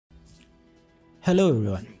Hello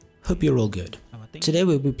everyone, hope you're all good. Today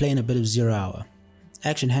we'll be playing a bit of 0 Hour.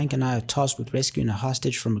 Acti0nHank and I are tasked with rescuing a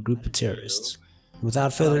hostage from a group of terrorists.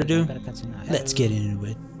 Without further ado, let's get into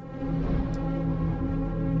it.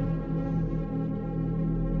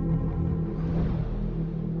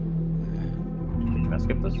 Can I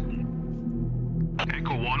skip this?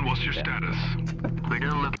 Echo 1, what's your status?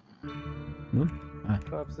 Clear. No? Ah,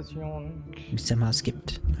 Position. we somehow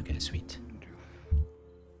skipped. Okay, sweet.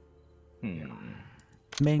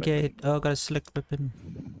 Main Wait. gate. Oh, got a slick weapon.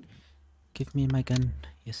 Give me my gun.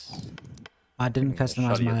 Yes. I didn't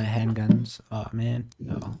customize shot you. my handguns. Oh man.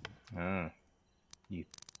 Oh. You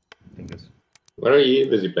think this? What are you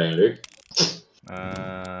busy playing, Luke?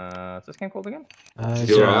 What's this game called again?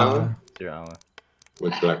 0 Hour? 0 Hour.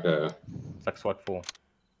 Which like a... It's like SWAT 4.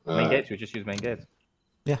 Main gates, we just use main gates.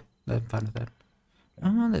 Yeah, I'm fine with that.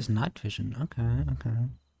 Oh, there's night vision. Okay.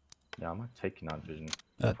 Yeah, I might take night vision.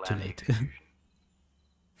 Too late.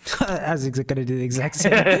 I was gonna do the exact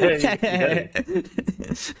same.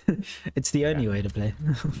 It's the only way to play.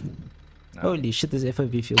 No. Holy shit, this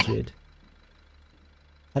FOV feels weird.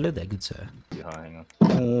 Hello there, good sir. Yeah, hang on.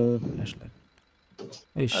 Flashlight. Oh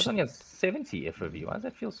It's shit. only a 70 FOV. Why does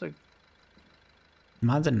that feel so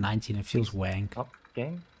Mine's at 19, it feels wank. up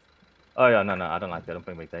game? Oh yeah, no, I don't like that. I'm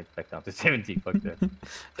putting it back down to 70. Fuck that.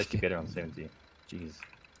 It's actually better on 70. Jeez.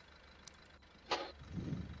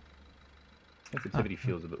 Sensitivity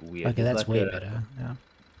feels a bit weird. Okay, It's that's like way a- better, yeah.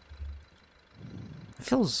 It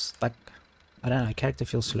feels like, I don't know, character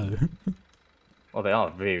feels slow. Oh, they are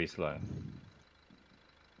very slow.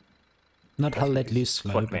 Not how let loose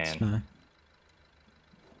slow, Fuck, but man. slow.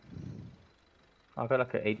 I got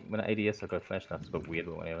like a when I ADS I got flashlight. It's a bit weird,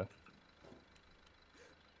 but whatever.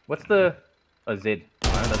 What's the Z?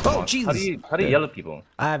 That's Oh, not- Jesus! How do you yell at people?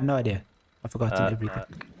 I have no idea. I've forgotten everything.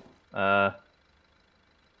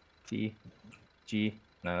 T, G.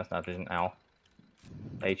 No, that's not vision. Ow.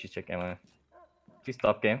 H is check ammo. Please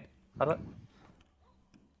stop game. How do I?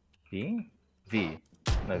 V? V.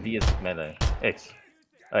 No, V is melee. X.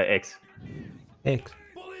 X. X.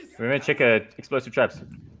 Remember, check explosive traps.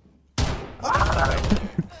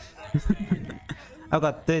 I've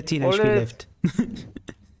got 13 Hold HP it. left.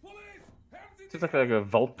 It's like a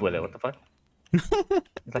vault dweller. What the fuck?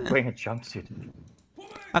 It's like wearing a jumpsuit.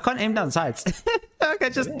 I can't aim down sights. I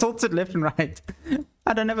just tilts it left and right.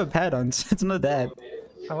 I don't have a pad on, so it's not that.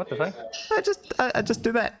 Oh, what the fuck? I just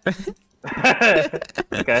do that.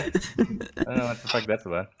 Okay. I don't know what the fuck that's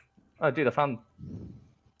about. Oh, dude, I found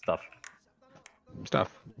stuff.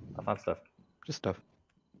 Stuff. I found stuff. Just stuff.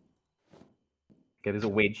 Okay, there's a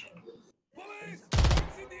wedge.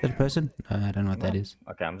 That person? I don't know what that is.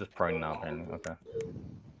 Okay, I'm just prone now, apparently. Okay.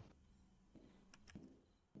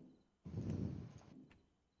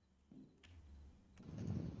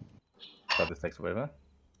 So this takes whatever.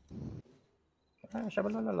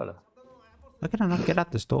 Shabalalala. Why can I not get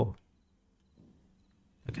out the store?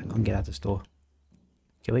 Okay, I can't get out the store.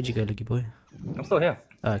 Okay, where'd you go, Lucky boy? I'm still here.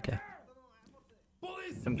 Oh, okay.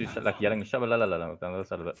 Some dude's like yelling shabalalala down the other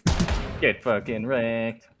side of it. Get fucking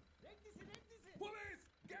wrecked.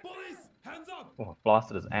 Oh,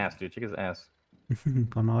 blasted his ass, dude. Check his ass.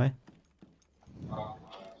 On my way.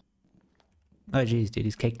 Oh jeez, dude,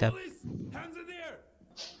 he's caked up.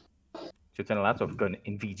 Should turn the lights off, go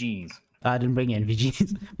in VGs. I didn't bring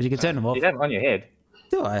NVGs, but you can turn them off. You have it on your head.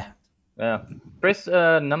 Do I? Yeah. Press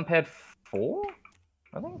numpad 4,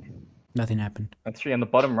 I think. Nothing happened. And 3 on the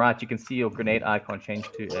bottom right, you can see your grenade icon change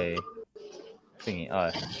to a thingy.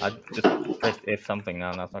 Oh, I just pressed F something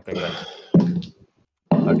now. It's not going to go.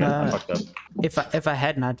 Okay, I fucked up. If I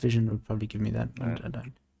had night vision, it would probably give me that. But I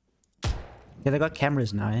don't. Yeah, they got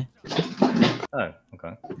cameras now, eh? Oh,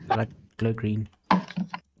 okay. They're like glow green. Let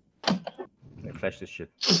me flash this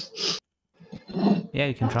shit. Yeah,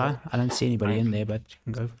 you can try. I don't see anybody in there, but you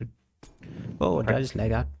can go for it. Oh, did I just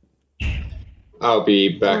lag out? I'll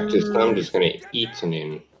be back. I'm just gonna eat and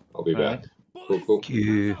then I'll be back. Cool.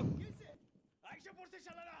 You.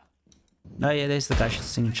 Oh yeah, there's the guy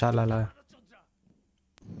singing Shalala.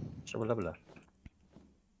 Shabalabala.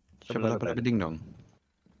 Ding dong.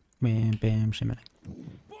 Bam, bam, shimmy.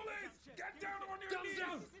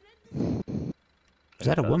 Is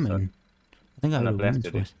that a woman? I think I heard a woman's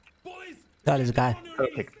blasted, voice. Oh, there's a guy.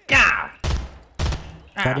 Gah!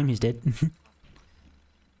 Got him, he's dead.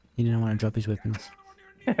 He didn't want to drop his weapons.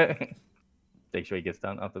 Make sure he gets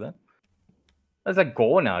down after that. There's a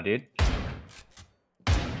gore now, dude.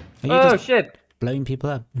 Are you Oh, just shit! blowing people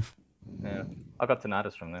up? Yeah, I got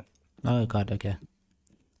tinnitus from that. Oh god, okay.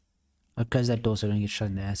 I'll close that door so I don't get shot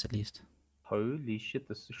in the ass at least. Holy shit,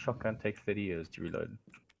 this shotgun takes 30 years to reload.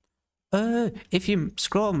 If you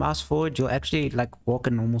scroll mouse forward, you'll actually like walk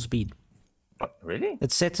at normal speed. What, really?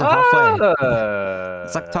 It sets it halfway.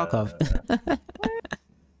 It's like It's Tarkov.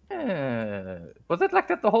 Was it like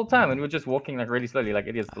that the whole time and we were just walking like really slowly like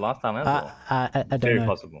idiots the last time as well? I don't Very know.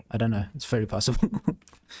 possible. I don't know. It's very possible.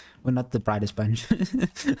 We're not the brightest bunch.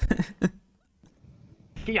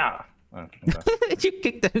 Yeah. Oh, okay. You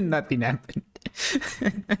kicked it and nothing happened.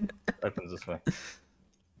 Opens this way.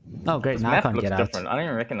 Oh great, This now I map can't looks get out. different. I don't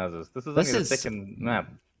even recognize this. This is This only the is- second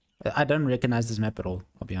map. I don't recognize this map at all,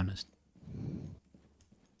 I'll be honest.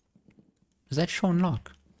 Is that Sean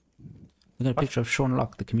Locke? I got a picture of Sean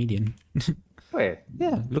Locke, the comedian. Where?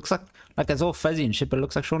 Yeah, looks like it's all fuzzy and shit, but it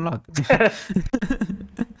looks like Sean Locke.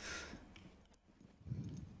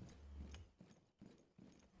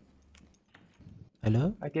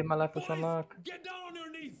 Hello? I gave my life for Shamrock. Get down on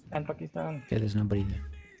your knees. And Pakistan. Okay, there's nobody there.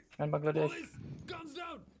 And Bangladesh. Police, guns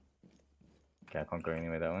down. Okay, I can't go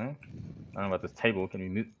anywhere that way. I don't know about this table. Can we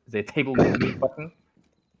move? Is there a table move button?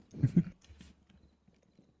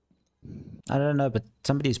 I don't know, but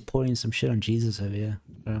somebody's pouring some shit on Jesus over here.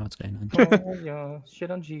 I don't know what's going on. Oh, yeah.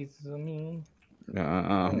 Shit on Jesus on me. Okay,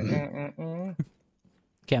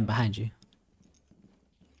 I'm behind you.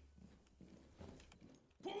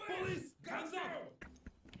 Police, guns up.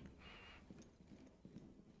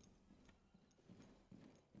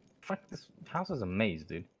 Fuck, this house is a maze,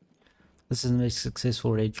 dude. This is the most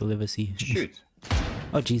successful raid you'll ever see. Shoot.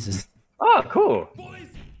 Oh, Jesus. Oh, cool. Police,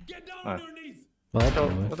 get down Oh. on your knees. Well, that So,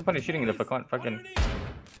 didn't work. what's the point of shooting it if I can't fucking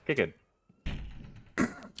kick it?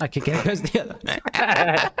 Okay, it goes the other.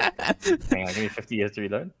 Hang on, give me 50 years to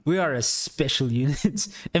reload. We are a special unit.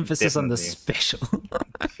 Emphasis on the Definitely. special.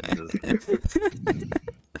 Jesus.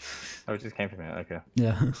 Oh, it just came from here. Okay.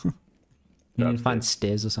 Yeah. You need to find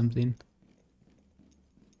Upstairs. stairs or something.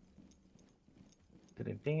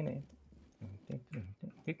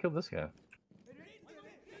 Who killed this guy?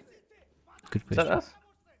 Good Is that question.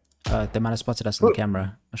 us? They might have spotted us on the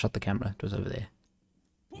camera. I shot the camera. It was over there.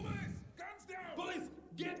 Police, guns down. Police,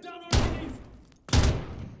 get down on your knees.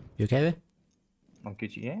 You okay there? I'm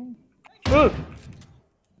Gucci, yeah? Oh!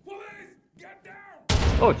 Police, get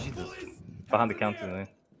down. Oh, Jesus. Behind the counter there.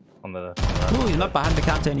 On the right. Oh, he's not behind the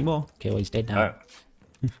counter anymore. Okay, well, he's dead now.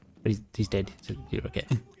 Oh. But he's dead. So you're okay.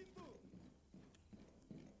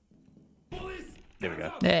 Police, There we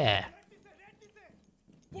go. Yeah.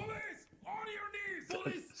 police, on your knees.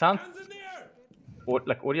 Police, Sound- hands in the air.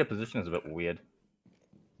 Like, audio position is a bit weird.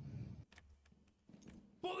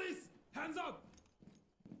 Police, hands up.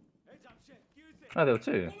 Oh, there were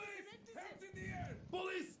two. Police, hands in the air.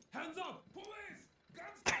 Police, hands up. Police,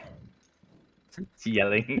 guns down.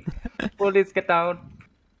 Yelling. Police, get down.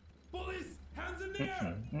 Police, hands in the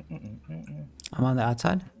air. I'm on the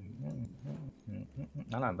outside.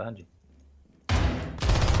 No, no, I'm behind you.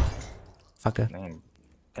 Fucker.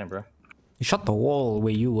 Damn, bro. You shot the wall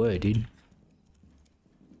where you were, dude.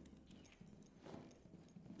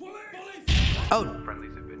 Police. Oh!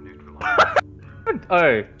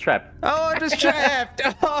 Oh, trap. Oh, I just trapped!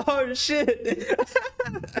 Oh, shit!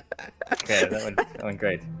 Okay, that went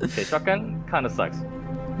great. Okay, shotgun kind of sucks.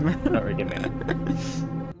 Not really good, man.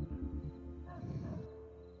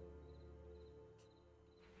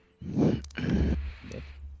 Let's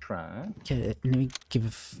try. Okay, let me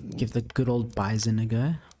give the good old bison a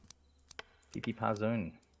go. TP power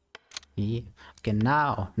zone. Yeah. Okay,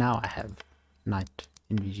 now I have night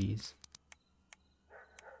NVGs.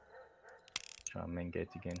 Try main gate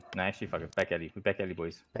again. No, actually, fuck it. Back alley. We're back alley,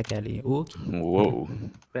 boys. Back alley. Ooh, Whoa.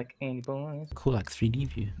 Back alley, boys. cool, like 3D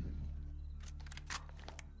view.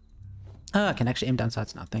 Oh, I can actually aim down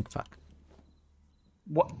sights now. Thank fuck.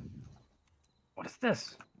 What? What is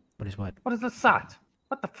this? What is what? What is this sight?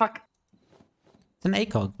 What the fuck? It's an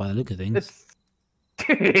ACOG by the look of things. It's...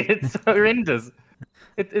 Dude, it's horrendous.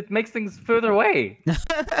 It makes things further away. Is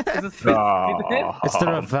this see the head? It's the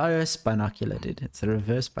reverse binocular, dude. It's the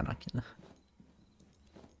reverse binocular.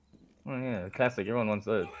 Oh yeah, classic. Everyone wants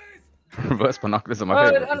those. Reverse binoculars are Oh, my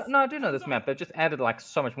favorite. no, I do know this map. They've just added like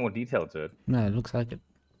so much more detail to it. No, it looks like it.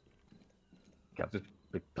 Okay, I'll just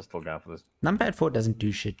big pistol guy for this. Numpad 4 doesn't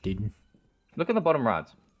do shit, dude. Look at the bottom right.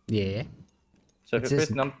 Yeah. So if It you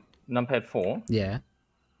says- press numpad 4, Yeah.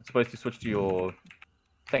 it's supposed to switch to your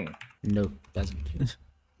thing. No, it doesn't.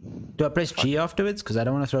 Do I press G afterwards? Because I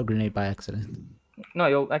don't want to throw a grenade by accident. No,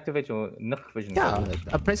 you'll activate your nick vision. Yeah,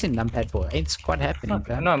 I'm pressing numpad 4. Ain't squat happening,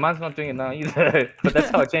 fam. No, mine's not doing it now either. But that's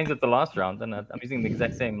how I changed it the last round, and I'm using the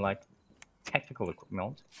exact same like tactical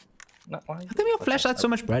equipment. No, why? How come your flashlight's so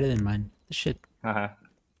much brighter than mine? The shit. Haha.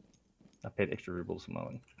 I paid extra rubles for my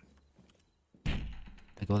one.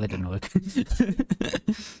 Like, well, that didn't work.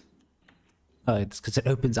 Oh, it's because it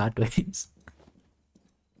opens outwards.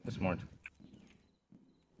 That's smart.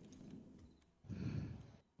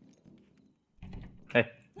 Hey,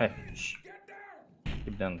 hey, shh.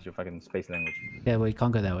 Keep down with your fucking space language. Yeah, well, you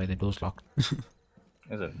can't go that way. The door's locked. Is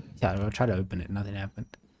it? Yeah, I'll try to open it. Nothing happened.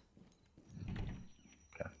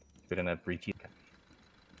 Okay. We don't have breachy.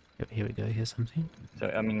 Here we go. Here's something. So,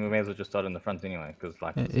 I mean, we may as well just start in the front anyway, because,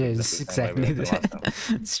 like, Yeah, it's it's the same way we exactly did last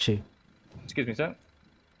time. it's true. Excuse me, sir.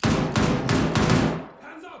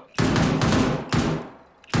 Hands up!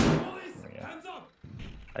 Police! Yeah. Hands up!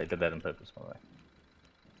 I did that on purpose, by the way.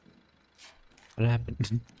 What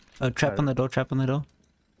happened? Oh, trap on the door. Trap on the door.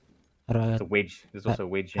 How do I? It's a wedge. There's also a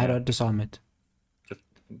wedge How do I here. disarm it? Just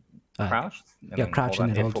crouch. And yeah, then crouch hold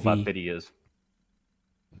and down then F for hold about V. 30 years.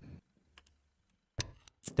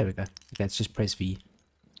 There we go. Okay, let's just press V.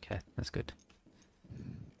 Okay, that's good.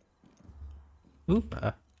 Ooh.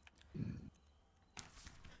 Fuck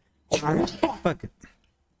it.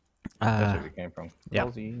 That's where we came from. yeah.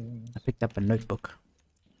 Ballsy. I picked up a notebook.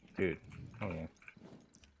 Dude. Oh, yeah.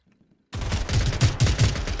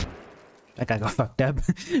 That guy got fucked up.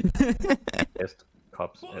 Best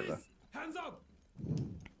cops ever. Police! Hands up!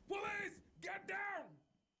 Police! Get down!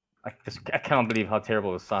 I cannot believe how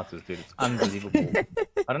terrible this site is, dude. It's unbelievable.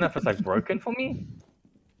 I don't know if it's like broken for me.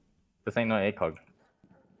 This ain't no ACOG.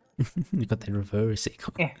 You got the reverse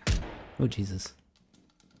echo. Yeah. Oh Jesus.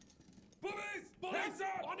 Police! Hands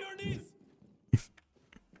up! On your knees!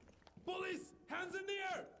 Police! Hands in the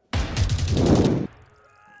air!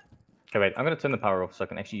 Okay, wait. I'm gonna turn the power off so I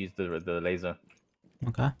can actually use the laser.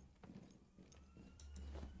 Okay.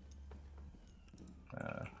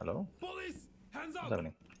 Hello? Police! Hands What's up!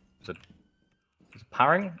 happening? Is it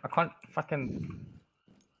powering? I can't fucking...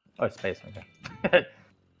 Oh, space. Okay.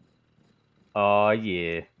 Oh,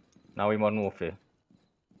 yeah. Now we're Modern Warfare.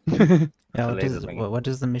 Yeah, The laser's ringing. what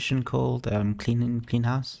is the mission called? Clean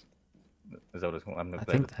house? Is that what it's called? I'm I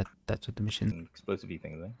think that's what the mission. explosive-y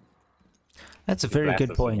things, eh? That's a very blast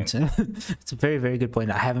good us point. It's a very, very good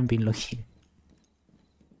point. I haven't been looking.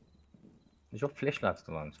 Is your flashlight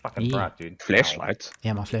still on? It's fucking Yeah. bright, dude. Flashlight.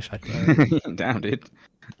 Yeah, my flashlight. Damn, dude.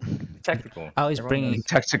 Tactical. I was Everyone bringing knows.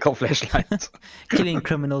 Tactical flashlight. killing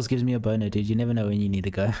criminals gives me a boner, dude. You never know when you need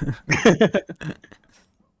to go. Police!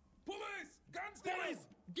 Guns down! Police!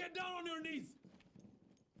 Get down on your knees!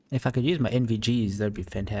 If I could use my NVGs, that'd be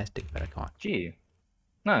fantastic, but I can't. Gee.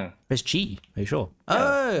 No. Press G. Are you sure? Yeah,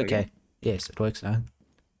 Oh, there you go. okay. Yes, it works now.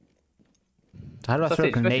 So how do I So throw a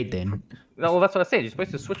it's grenade then? No, well, that's what I said. You're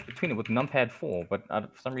supposed to switch between it with numpad 4, but for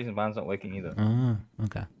some reason mine's not working either. Oh,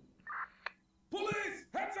 okay. Police!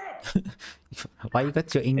 Hands up! Why you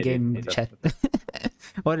got your in-game it does. chat?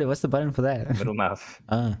 What's the button for that? Middle mouse.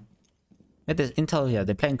 Yeah, there's Intel here.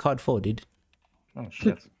 They're playing COD 4, dude. Oh,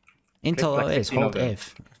 shit. Intel like OS, 16 hold of them.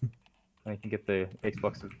 F. I can get the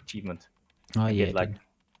Xbox achievement. Oh yeah, Get like dude.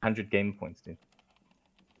 100 game points, dude.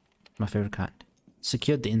 My favorite kind.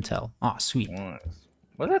 Secured the Intel. Oh, sweet. Nice.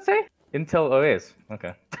 What did that say? Intel OS.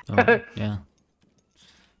 Okay. Oh, yeah.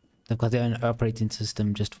 They've got their own operating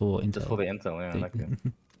system just for Intel. Just for the Intel, yeah, I They- like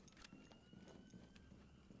that.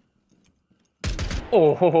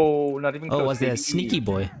 Oh, not even Oh, close, was there a baby. sneaky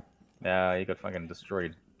boy? Yeah, he got fucking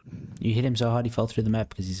destroyed. You hit him so hard he fell through the map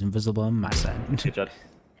because he's invisible on my side. Good job.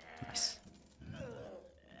 Nice.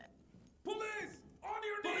 Police! On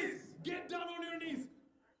your knees! Get down on your knees!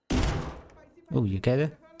 Oh, you get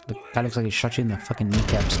it? The guy looks like he shot you in the fucking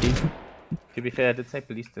kneecaps, dude. To be fair, I did say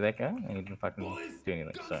police to that guy, and he didn't fucking Police! do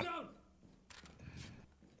anything, Guns so. down!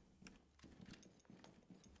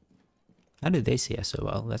 How did they see us so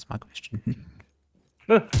well? That's my question.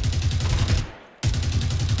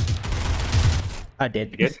 I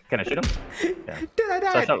did. You good? Can I shoot him? Yeah. Dude, I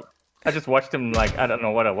So died. I just watched him like, I don't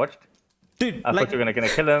know what I watched. Dude, I like, thought you were gonna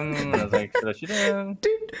kill him, and I was like, should I shoot him?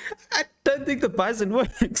 dude, I don't think the bison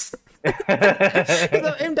works. Because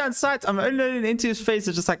I'm aimed down sights, I'm only into his face.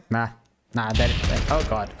 It's just like, nah, that. Oh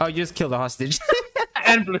god. Oh, you just killed a hostage.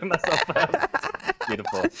 And blew myself up.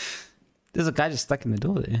 Beautiful. There's a guy just stuck in the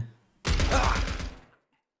door there.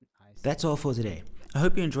 That's all for today. I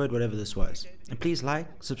hope you enjoyed whatever this was. And please like,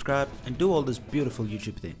 subscribe, and do all those beautiful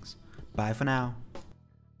YouTube things. Bye for now.